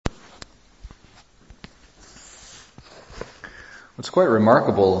What's quite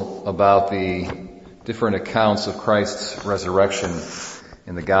remarkable about the different accounts of Christ's resurrection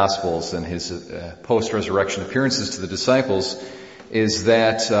in the Gospels and his post-resurrection appearances to the disciples is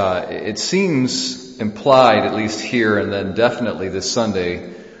that it seems implied, at least here and then definitely this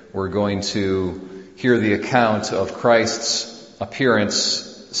Sunday, we're going to hear the account of Christ's appearance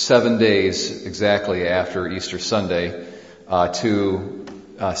 7 days exactly after Easter Sunday to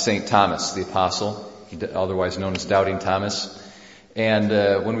St. Thomas, the apostle, otherwise known as Doubting Thomas. And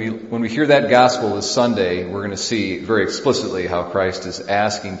when we hear that gospel this Sunday, we're going to see very explicitly how Christ is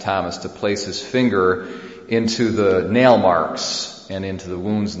asking Thomas to place his finger into the nail marks and into the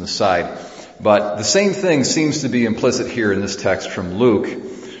wounds in the side. But the same thing seems to be implicit here in this text from Luke.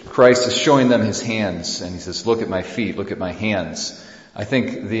 Christ is showing them his hands, and he says, "Look at my feet, look at my hands." I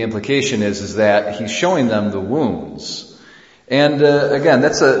think the implication is that he's showing them the wounds. And again,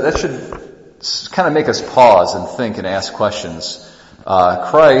 that should kind of make us pause and think and ask questions.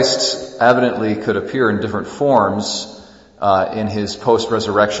 Christ evidently could appear in different forms in his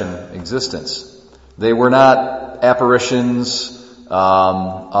post-resurrection existence. They were not apparitions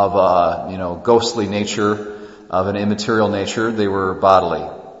of a ghostly nature, of an immaterial nature. They were bodily.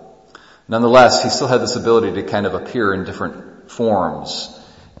 Nonetheless, he still had this ability to kind of appear in different forms.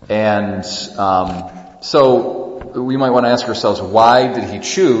 And so we might want to ask ourselves, why did he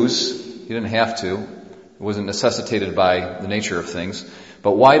choose? He didn't have to. It wasn't necessitated by the nature of things.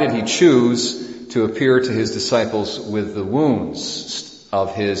 But why did he choose to appear to his disciples with the wounds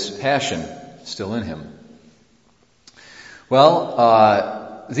of his passion still in him?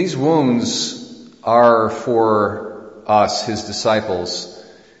 Well, these wounds are for us, his disciples,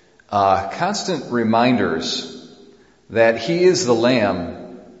 constant reminders that he is the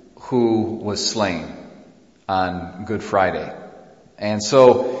Lamb who was slain on Good Friday. And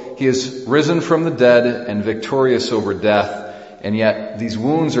so he is risen from the dead and victorious over death, and yet these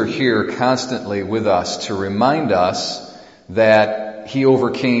wounds are here constantly with us to remind us that he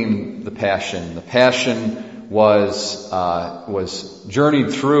overcame the passion. The passion was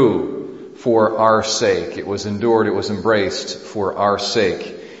journeyed through for our sake. It was endured, it was embraced for our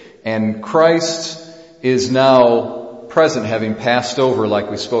sake. And Christ is now present, having passed over, like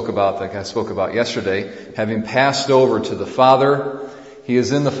I spoke about yesterday, having passed over to the Father. He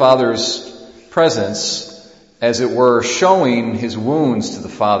is in the Father's presence, as it were, showing his wounds to the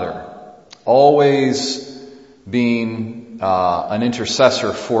Father, always being an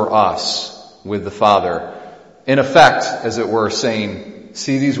intercessor for us with the Father. In effect, as it were, saying,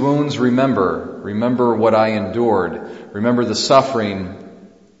 "See these wounds? Remember what I endured. Remember the suffering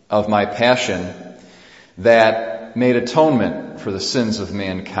of my passion that made atonement for the sins of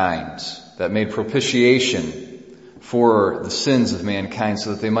mankind, that made propitiation for the sins of mankind,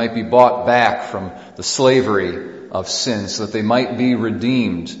 so that they might be bought back from the slavery of sin, so that they might be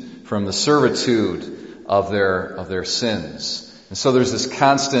redeemed from the servitude of their sins." And so there's this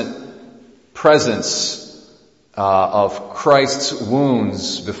constant presence of Christ's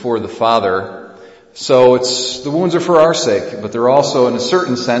wounds before the Father. So the wounds are for our sake, but they're also, in a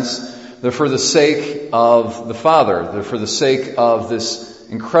certain sense, they're for the sake of the Father. They're for the sake of this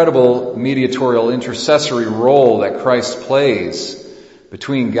incredible mediatorial intercessory role that Christ plays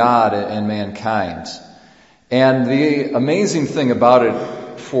between God and mankind. And the amazing thing about it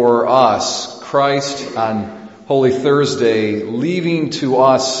for us, Christ on Holy Thursday leaving to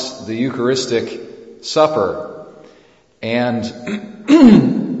us the Eucharistic supper. And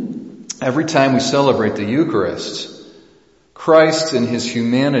every time we celebrate the Eucharist, Christ in his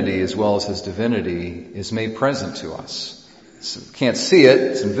humanity as well as his divinity is made present to us. So we can't see it,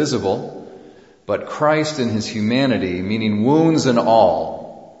 it's invisible, but Christ in his humanity, meaning wounds and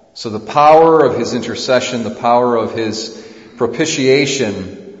all. So the power of his intercession, the power of his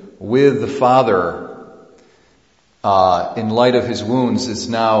propitiation with the Father, in light of his wounds, is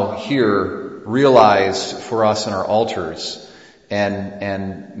now here realized for us in our altars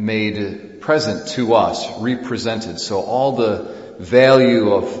and made present to us, represented. So all the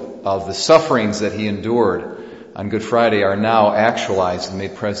value of the sufferings that he endured on Good Friday are now actualized and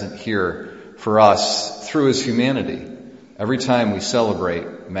made present here for us through his humanity. Every time we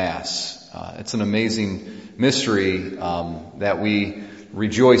celebrate Mass, it's an amazing mystery that we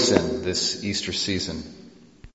rejoice in this Easter season.